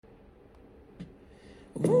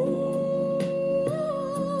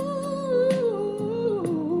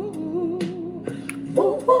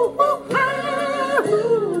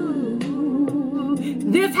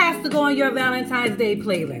This has to go on your Valentine's Day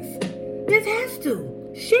playlist. This has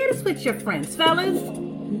to. Share this with your friends, fellas.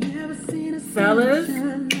 Fellas,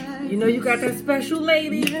 you know you got that special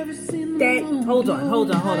lady that... Hold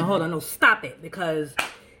on. No, stop it. Because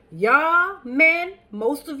y'all, men,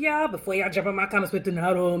 most of y'all, before y'all jump in my comments with the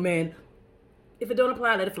not all men, if it don't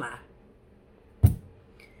apply, let it fly.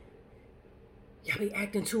 Y'all be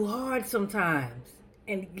acting too hard sometimes.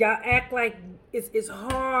 And y'all act like it's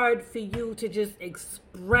hard for you to just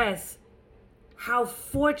express how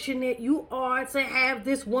fortunate you are to have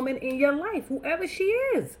this woman in your life, whoever she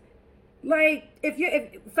is. Like,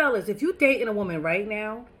 fellas, if you dating a woman right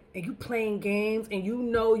now and you playing games and you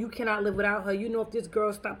know you cannot live without her, you know if this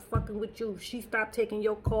girl stopped fucking with you, if she stopped taking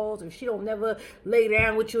your calls, if she don't never lay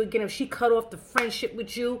down with you again, if she cut off the friendship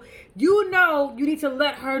with you, you know you need to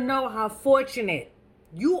let her know how fortunate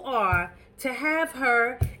you are to have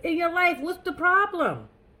her in your life. What's the problem?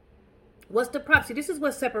 See, this is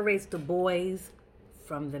what separates the boys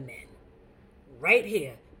from the men. Right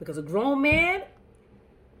here. Because a grown man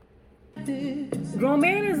is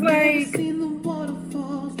like...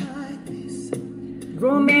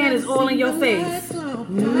 Grown man is all in your face.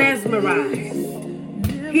 Mesmerized.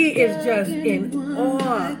 He is just in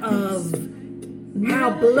awe of how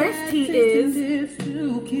blessed he is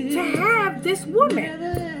to have this woman.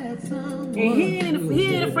 And he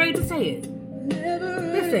ain't afraid to say it.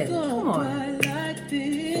 Listen, come on.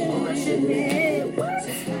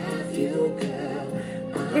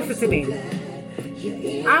 Listen to me.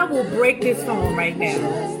 I will break this song right now.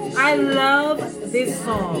 I love this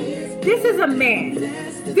song. This is a man.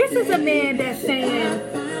 This is a man that's saying,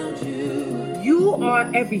 you are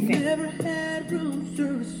everything.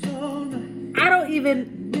 I don't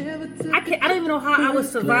even know how I was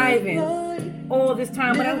surviving all this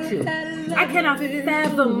time without you. I cannot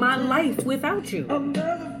fathom my life without you.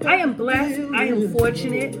 I am blessed. I am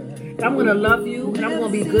fortunate. I'm going to love you, and I'm going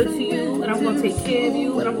to be good to you, and I'm going to take care of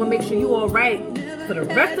you, and I'm going to make sure you're all right for the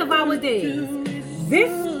rest of our days.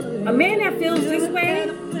 A man that feels this way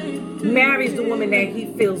marries the woman that he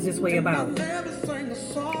feels this way about.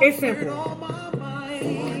 It's simple.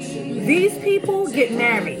 These people get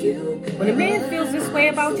married. When a man feels this way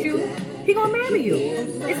about you, he gonna marry you.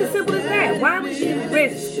 It's as simple as that. Why would he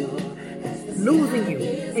risk losing you?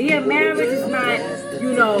 And yeah, marriage is not,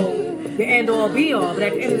 the end all be all. But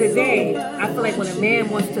at the end of the day, I feel like when a man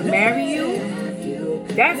wants to marry you,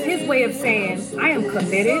 that's his way of saying, I am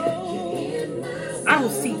committed. I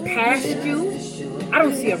don't see past you. I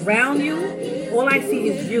don't see around you. All I see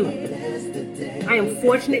is you. I am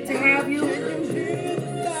fortunate to have you.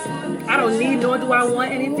 I don't need nor do I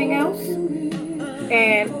want anything else.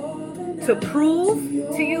 And to prove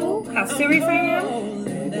to you how serious I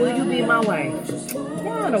am, will you be my wife?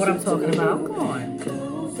 Y'all know what I'm talking about. Come on.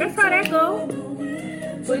 That's how that go.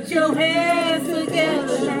 Put your hands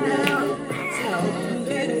together now. Ow.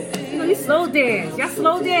 You slow dance. Y'all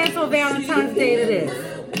slow dance on Valentine's Day to this.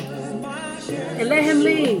 And let him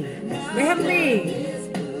leave. Let him leave.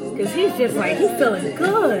 Because he's just like, he's feeling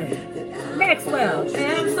good. Maxwell.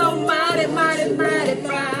 And I'm so mighty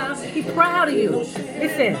proud. He's proud of you.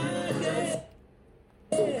 Listen.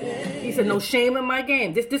 He said, no shame in my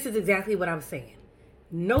game. This is exactly what I'm saying.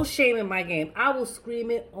 No shame in my game. I will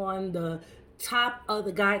scream it on the top of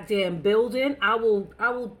the goddamn building. I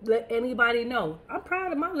will let anybody know. I'm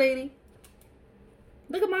proud of my lady.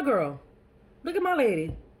 Look at my girl. Look at my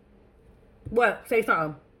lady. What? Say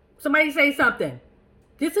something. Somebody say something.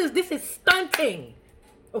 This is stunting.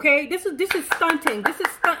 Okay? This is stunting. This is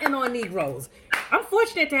stunting on Negroes. I'm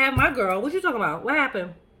fortunate to have my girl. What you talking about? What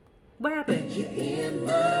happened? What happened?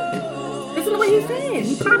 Listen to what he's saying.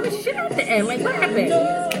 He popped his shit at the end. Like, what happened?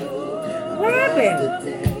 What happened?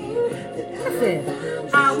 Listen.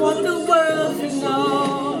 I want the world to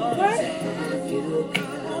know. What?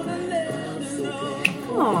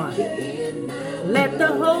 Come on. Let the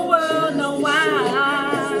whole world know why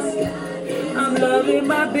I'm loving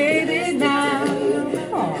my baby now.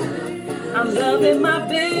 Come on. I'm loving my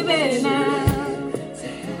baby now.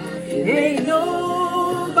 Ain't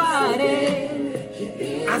nobody.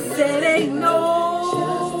 I said ain't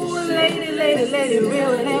no lady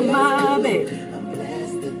realer than my baby.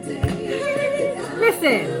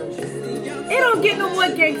 Listen, it don't get no more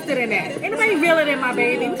gangster than that. Ain't nobody realer than my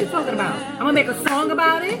baby. What you talking about? I'm gonna make a song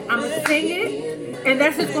about it. I'm gonna sing it, and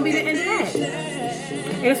that's just gonna be the end of that.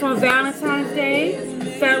 And it's on Valentine's Day,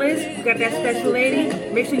 fellas. You got that special lady.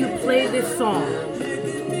 Make sure you play this song.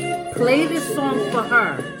 Play this song for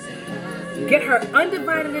her. Get her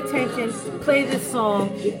undivided attention. Play this song.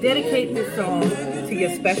 Dedicate this song to your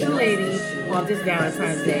special lady on this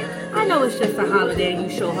Valentine's Day. I know it's just a holiday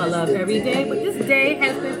and you show her love every day, but this day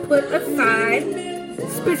has been put aside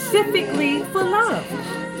specifically for love.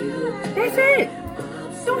 That's it.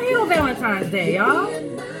 Don't hate on Valentine's Day, y'all.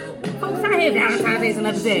 Folks, I hate Valentine's Day is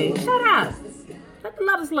another day. Shut up. Let the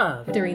love is love.